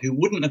to hell, who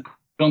wouldn't have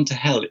gone to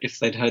hell if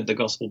they'd heard the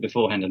gospel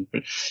beforehand.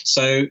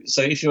 So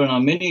if you're an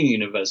Arminian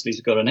universalist,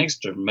 you've got an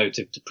extra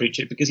motive to preach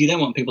it because you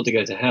don't want people to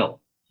go to hell.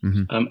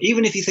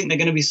 Even if you think they're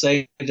going to be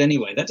saved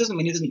anyway, that doesn't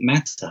mean it doesn't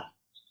matter.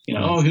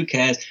 Oh, who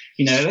cares?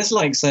 That's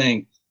like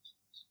saying,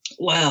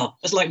 well,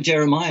 that's like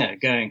Jeremiah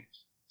going,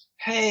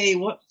 hey,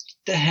 what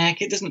the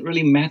heck? It doesn't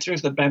really matter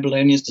if the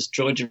Babylonians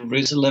destroy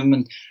Jerusalem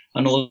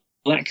and all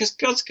that, because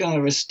God's going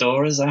to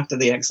restore us after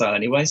the exile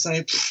anyway,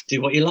 so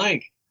do what you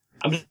like.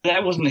 I mean,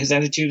 that wasn't his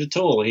attitude at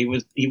all. He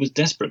was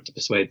desperate to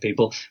persuade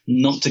people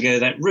not to go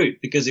that route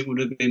because it would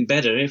have been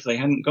better if they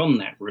hadn't gone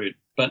that route,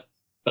 but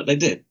they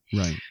did.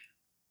 Right.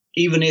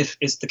 Even if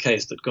it's the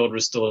case that God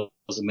restores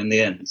them in the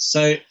end.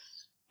 So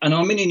an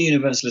Arminian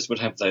universalist would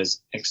have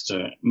those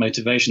extra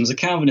motivations. A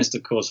Calvinist,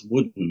 of course,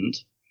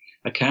 wouldn't.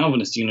 A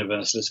Calvinist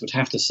universalist would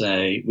have to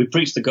say, we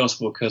preach the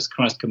gospel because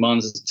Christ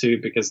commands us to,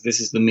 because this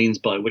is the means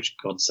by which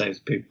God saves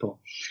people.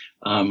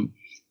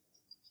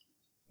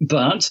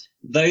 But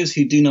those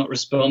who do not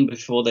respond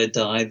before they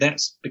die,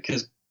 that's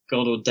because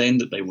God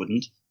ordained that they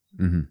wouldn't.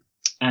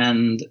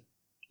 And,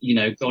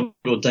 God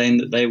ordained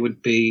that they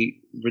would be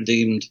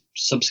redeemed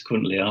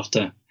subsequently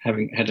after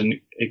having had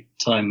a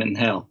time in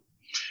hell.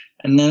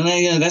 And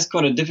then that's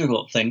quite a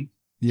difficult thing.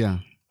 Yeah.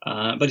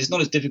 But it's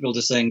not as difficult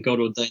as saying God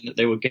ordained that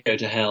they would go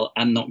to hell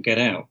and not get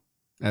out.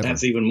 Ever.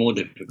 That's even more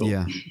difficult.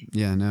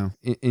 Yeah, no.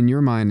 In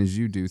your mind, as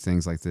you do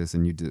things like this,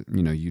 and you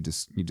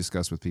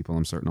discuss with people,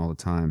 I'm certain, all the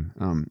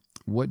time.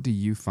 What do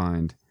you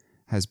find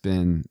has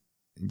been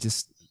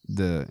just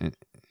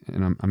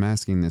and I'm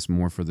asking this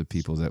more for the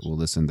people that will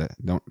listen that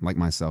don't, like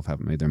myself,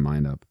 haven't made their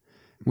mind up.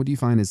 What do you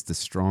find is the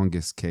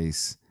strongest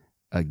case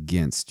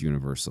against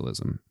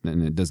universalism?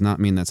 And it does not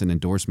mean that's an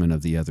endorsement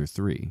of the other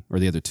three, or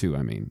the other two.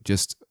 I mean,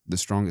 just the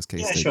strongest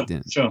case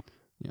against. Sure.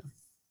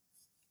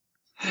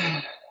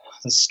 Yeah.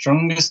 The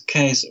strongest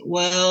case.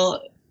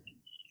 Well,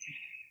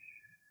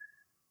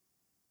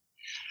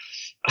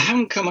 I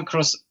haven't come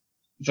across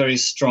very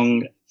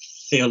strong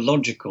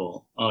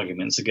theological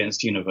arguments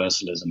against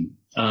universalism,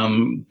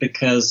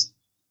 because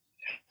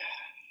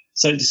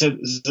so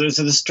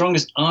the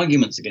strongest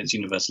arguments against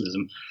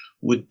universalism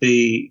would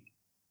be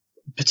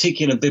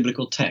particular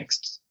biblical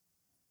texts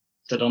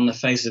that, on the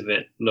face of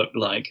it, look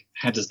like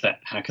how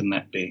can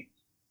that be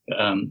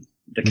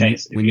the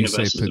case? When you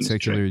say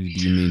particular, do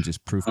you mean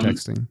just proof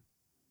texting?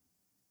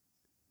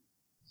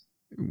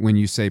 When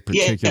you say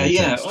particular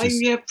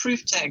text,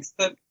 proof text,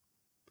 but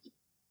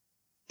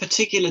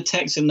particular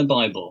text in the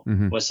Bible,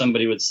 mm-hmm. where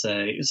somebody would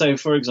say, so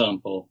for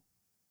example,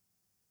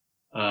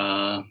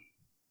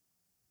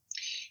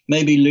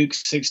 maybe Luke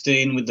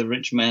 16 with the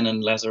rich man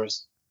and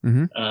Lazarus,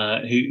 mm-hmm.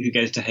 Who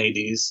goes to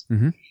Hades,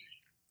 mm-hmm.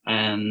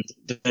 and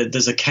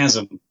there's a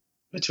chasm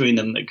between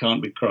them that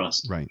can't be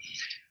crossed. Right.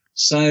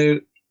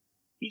 So,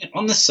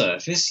 on the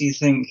surface, you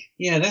think,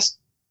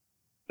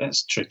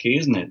 that's tricky,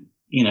 isn't it?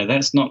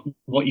 That's not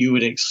what you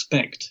would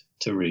expect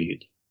to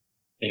read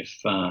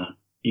if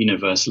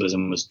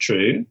universalism was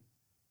true.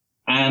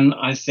 And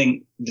I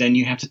think then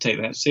you have to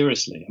take that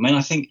seriously. I mean,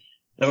 I think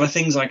there are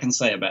things I can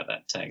say about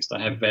that text.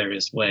 I have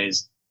various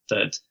ways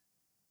that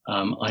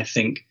I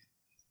think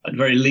at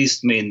very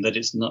least mean that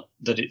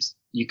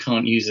you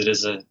can't use it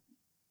as a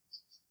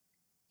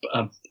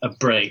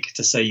break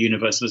to say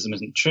universalism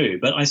isn't true.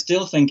 But I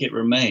still think it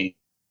remains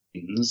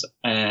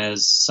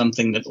as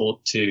something that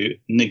ought to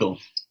niggle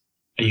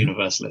a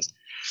universalist.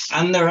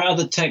 And there are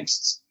other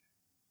texts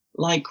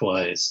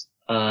likewise,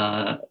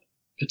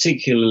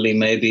 particularly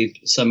maybe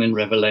some in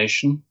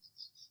Revelation.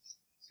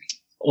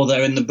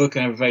 Although in the book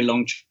I have a very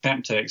long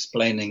chapter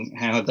explaining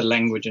how the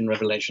language in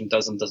Revelation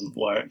does and doesn't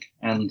work.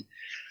 And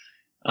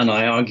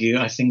I argue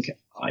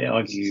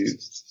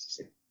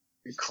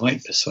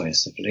quite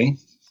persuasively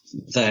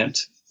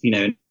that,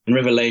 in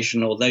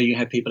Revelation, although you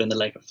have people in the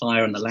lake of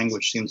fire and the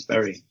language seems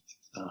very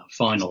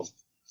final,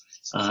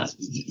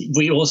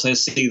 we also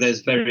see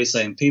those very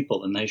same people,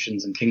 the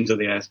nations and kings of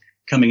the earth,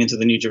 coming into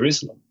the New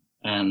Jerusalem.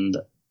 And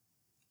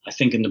I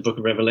think in the book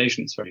of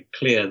Revelation, it's very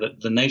clear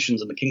that the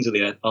nations and the kings of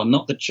the earth are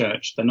not the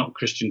church. They're not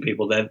Christian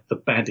people. They're the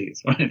baddies,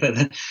 right?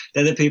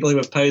 They're the people who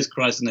oppose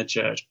Christ and the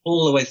church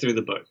all the way through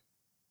the book.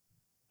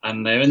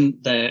 And they're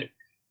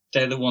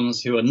the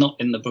ones who are not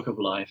in the book of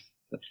life.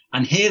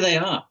 And here they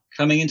are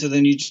coming into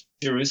the New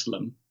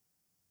Jerusalem,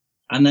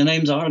 and their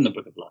names are in the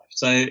book of life.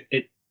 So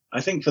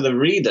I think for the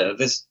reader,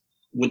 this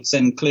would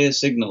send clear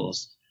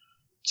signals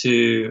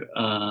to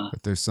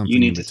but there's something you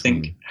need to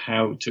think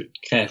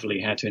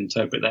carefully how to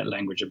interpret that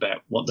language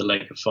about what the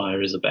lake of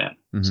fire is about.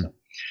 Mm-hmm. So,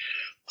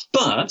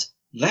 but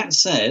that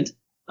said,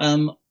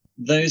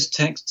 those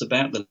texts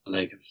about the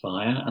lake of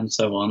fire and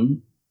so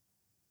on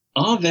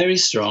are very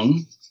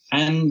strong,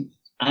 and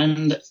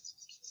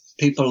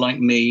people like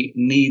me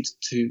need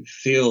to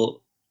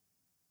feel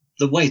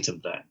the weight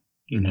of that,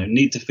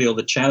 need to feel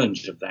the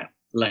challenge of that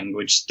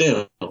language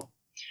still,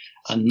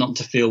 and not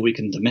to feel we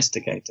can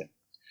domesticate it.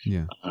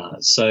 Yeah.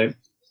 So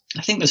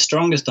I think the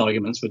strongest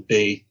arguments would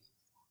be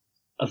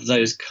of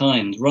those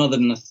kinds, rather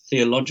than a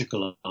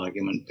theological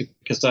argument,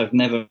 because I've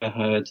never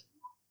heard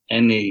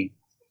any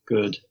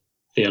good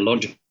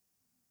theological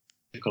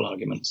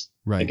arguments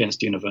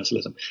against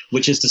universalism,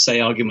 which is to say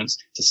arguments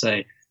to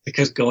say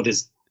because God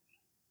is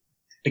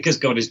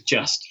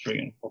just, for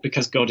example, or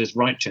because God is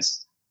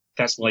righteous,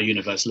 that's why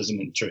universalism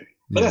isn't true.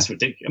 But that's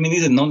ridiculous. I mean,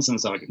 these are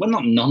nonsense arguments. Well,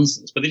 not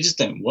nonsense, but they just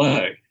don't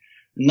work.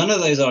 None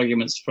of those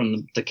arguments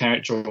from the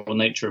character or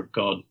nature of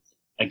God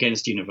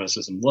against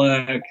universalism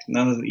work.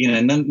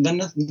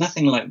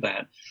 Nothing like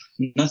that.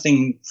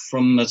 Nothing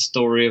from the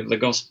story of the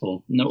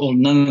gospel.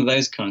 None of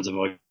those kinds of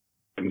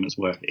arguments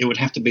work. It would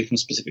have to be from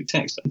specific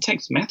text. And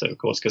texts matter, of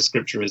course, because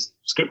Scripture is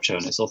Scripture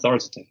and it's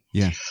authoritative.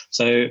 Yeah.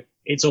 So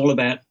it's all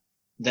about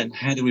then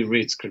how do we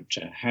read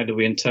Scripture? How do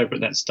we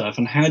interpret that stuff?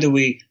 And how do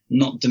we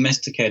not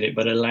domesticate it,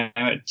 but allow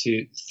it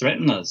to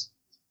threaten us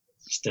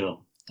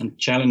still and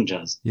challenge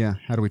us? Yeah.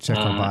 How do we check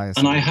our bias?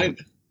 And I hope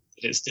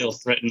that it still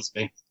threatens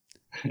me.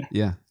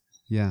 Yeah.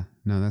 Yeah.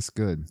 No, that's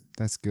good.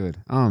 That's good.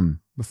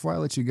 Before I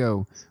let you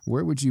go,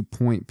 where would you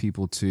point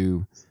people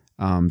to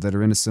that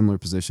are in a similar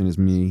position as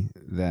me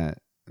that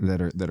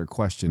are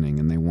questioning,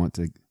 and they want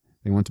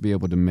to be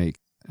able to make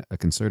a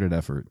concerted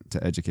effort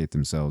to educate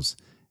themselves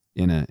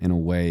in a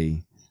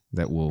way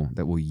that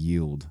will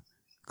yield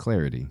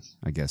clarity,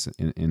 I guess,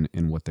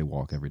 in what they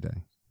walk every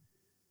day?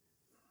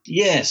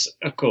 Yes,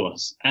 of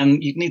course.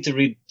 And you need to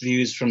read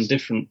views from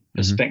different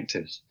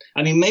perspectives.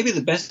 I mean, maybe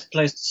the best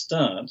place to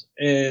start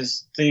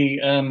is the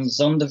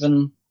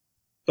Zondervan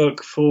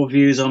book, 4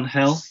 Views on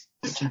Hell.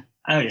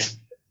 Oh, yeah.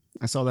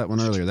 I saw that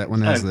one earlier. That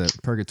one has the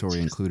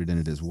purgatory included in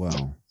it as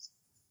well.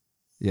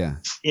 Yeah.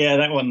 Yeah,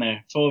 that one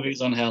there, 4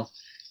 Views on Hell.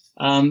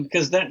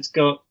 Because that's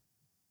got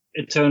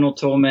eternal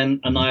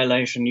torment,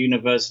 annihilation,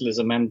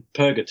 universalism, and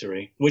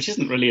purgatory, which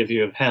isn't really a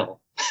view of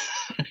hell.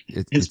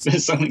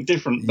 It's something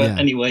different, but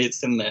anyway,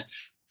 it's in there.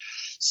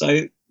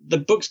 So the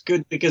book's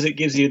good because it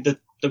gives you the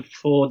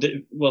 4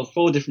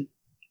 different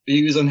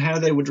views on how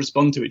they would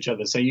respond to each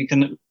other. So you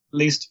can at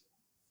least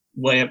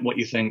weigh up what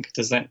you think.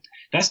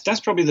 That's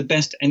probably the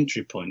best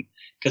entry point,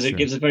 because it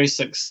gives a very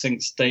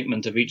succinct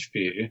statement of each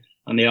view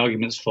and the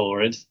arguments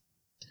for it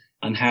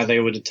and how they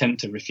would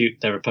attempt to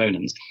refute their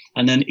opponents.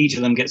 And then each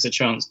of them gets a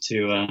chance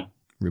to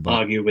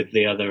argue with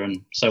the other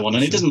and so on.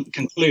 And it doesn't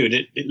conclude,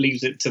 it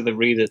leaves it to the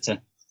reader to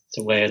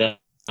weigh it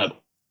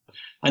up.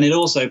 And it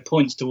also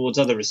points towards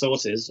other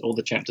resources, all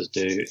the chapters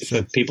do,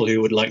 for people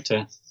who would like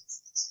to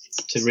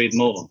read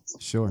more.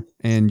 Sure.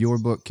 And your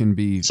book can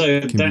be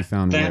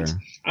found where?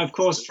 Of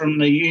course, from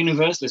the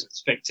Universalist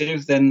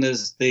perspective, then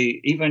there's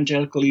the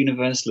Evangelical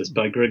Universalist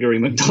by Gregory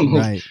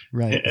MacDonald,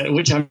 right.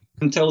 Which I'm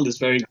told is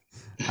very good.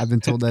 I've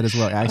been told that as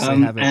well. I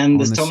actually have it on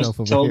the shelf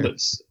over here. And there's Thomas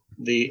Talbot's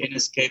The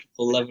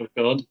Inescapable Love of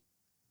God.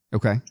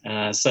 Okay.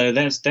 So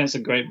that's a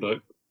great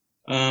book.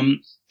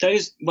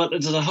 There's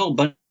a whole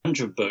bunch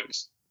of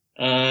books.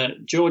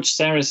 George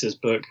Sarris's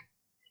book,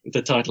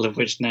 the title of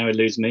which now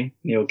eludes me,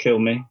 You'll Kill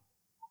Me.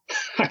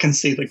 I can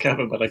see the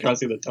cover, but I can't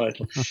see the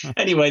title.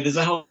 Anyway, there's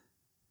a whole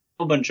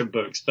bunch of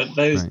books, but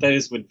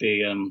those would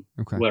be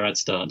where I'd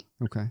start.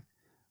 Okay.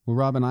 Well,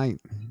 Robin, I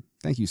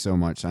thank you so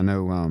much. I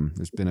know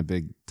there's been a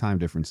big time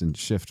difference and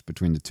shift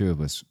between the two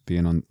of us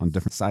being on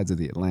different sides of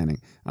the Atlantic.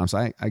 So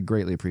I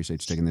greatly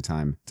appreciate you taking the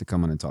time to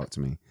come on and talk to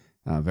me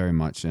very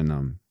much. And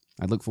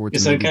I look forward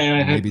to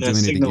maybe doing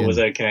it again. Was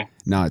okay.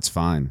 No, it's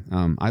fine.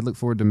 I look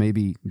forward to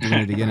maybe doing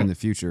it again in the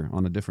future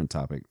on a different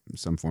topic,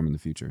 some form in the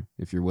future,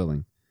 if you're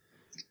willing.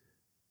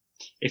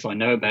 If I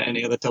know about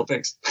any other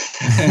topics.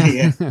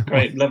 Yeah,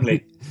 great,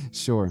 lovely.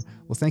 Sure.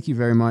 Well, thank you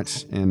very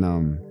much,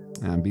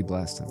 and be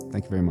blessed.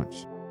 Thank you very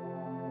much.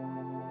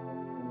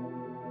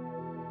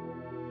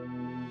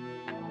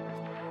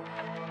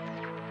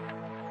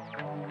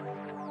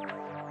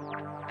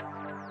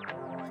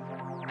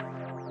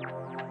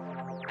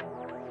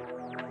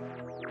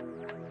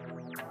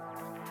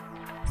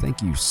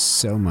 Thank you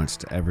so much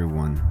to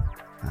everyone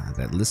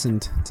that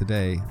listened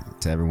today,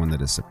 to everyone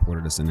that has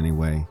supported us in any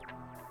way,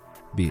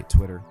 be it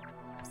Twitter,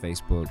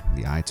 Facebook,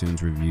 the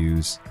iTunes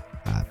reviews,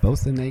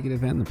 both the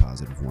negative and the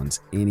positive ones.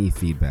 Any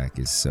feedback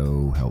is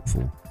so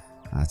helpful.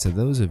 To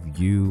those of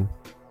you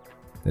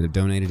that have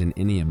donated in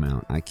any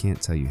amount, I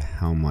can't tell you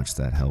how much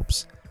that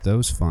helps.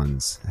 Those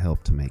funds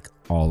help to make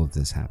all of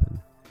this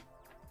happen.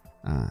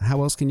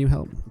 How else can you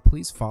help?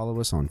 Please follow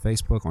us on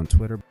Facebook, on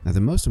Twitter. Now, the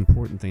most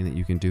important thing that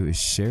you can do is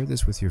share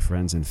this with your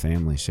friends and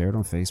family. Share it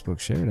on Facebook,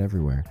 share it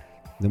everywhere.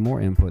 The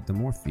more input, the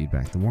more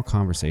feedback, the more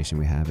conversation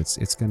we have,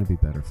 it's going to be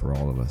better for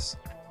all of us.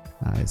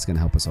 It's going to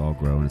help us all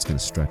grow, and it's going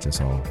to stretch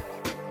us all.